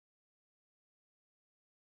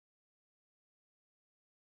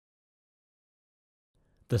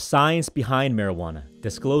The science behind marijuana,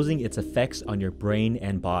 disclosing its effects on your brain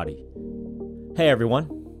and body. Hey everyone.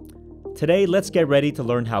 Today, let's get ready to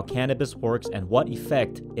learn how cannabis works and what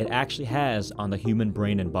effect it actually has on the human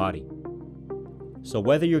brain and body. So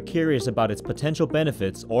whether you're curious about its potential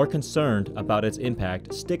benefits or concerned about its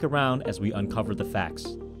impact, stick around as we uncover the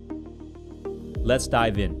facts. Let's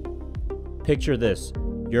dive in. Picture this,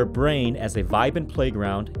 your brain as a vibrant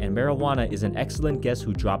playground, and marijuana is an excellent guest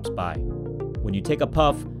who drops by. When you take a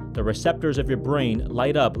puff, the receptors of your brain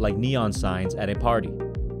light up like neon signs at a party.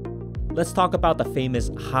 Let's talk about the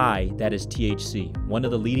famous high that is THC, one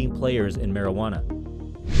of the leading players in marijuana.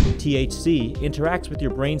 THC interacts with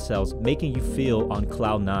your brain cells, making you feel on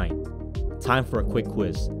cloud nine. Time for a quick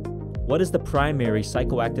quiz. What is the primary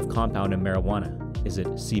psychoactive compound in marijuana? Is it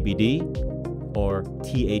CBD or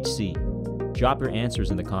THC? Drop your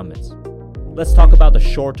answers in the comments. Let's talk about the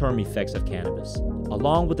short-term effects of cannabis.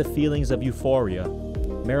 Along with the feelings of euphoria,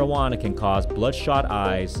 marijuana can cause bloodshot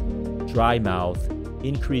eyes, dry mouth,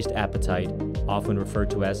 increased appetite, often referred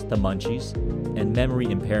to as the munchies, and memory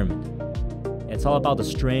impairment. It's all about the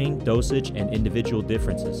strain, dosage, and individual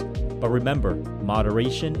differences. But remember,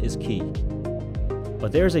 moderation is key.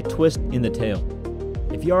 But there's a twist in the tale.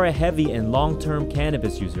 If you are a heavy and long-term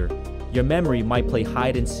cannabis user, your memory might play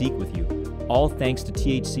hide and seek with you, all thanks to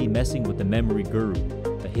THC messing with the memory guru,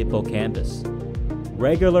 the hippocampus.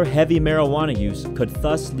 Regular heavy marijuana use could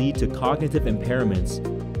thus lead to cognitive impairments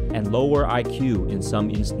and lower IQ in some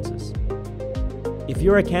instances. If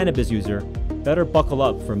you're a cannabis user, better buckle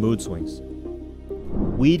up for mood swings.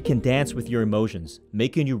 Weed can dance with your emotions,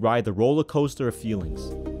 making you ride the roller coaster of feelings.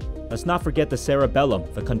 Let's not forget the cerebellum,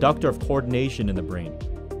 the conductor of coordination in the brain.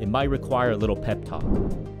 It might require a little pep talk.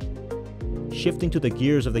 Shifting to the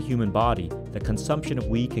gears of the human body, the consumption of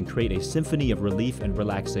weed can create a symphony of relief and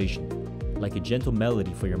relaxation, like a gentle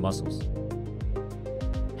melody for your muscles.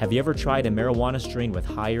 Have you ever tried a marijuana strain with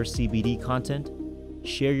higher CBD content?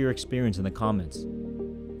 Share your experience in the comments.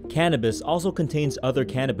 Cannabis also contains other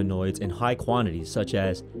cannabinoids in high quantities, such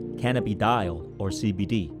as cannabidiol or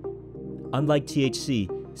CBD. Unlike THC,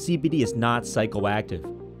 CBD is not psychoactive,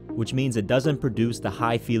 which means it doesn't produce the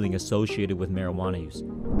high feeling associated with marijuana use.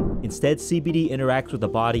 Instead, CBD interacts with the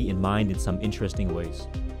body and mind in some interesting ways.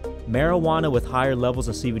 Marijuana with higher levels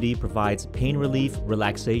of CBD provides pain relief,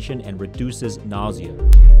 relaxation, and reduces nausea.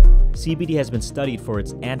 CBD has been studied for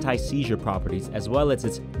its anti-seizure properties as well as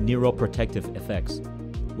its neuroprotective effects.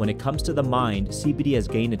 When it comes to the mind, CBD has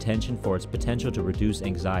gained attention for its potential to reduce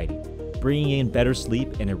anxiety, bringing in better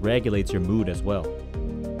sleep, and it regulates your mood as well.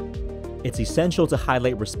 It's essential to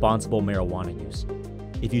highlight responsible marijuana use.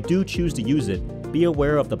 If you do choose to use it, be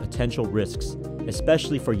aware of the potential risks,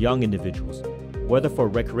 especially for young individuals. Whether for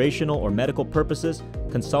recreational or medical purposes,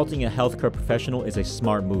 consulting a healthcare professional is a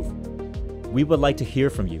smart move. We would like to hear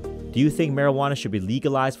from you. Do you think marijuana should be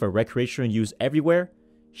legalized for recreational use everywhere?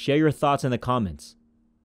 Share your thoughts in the comments.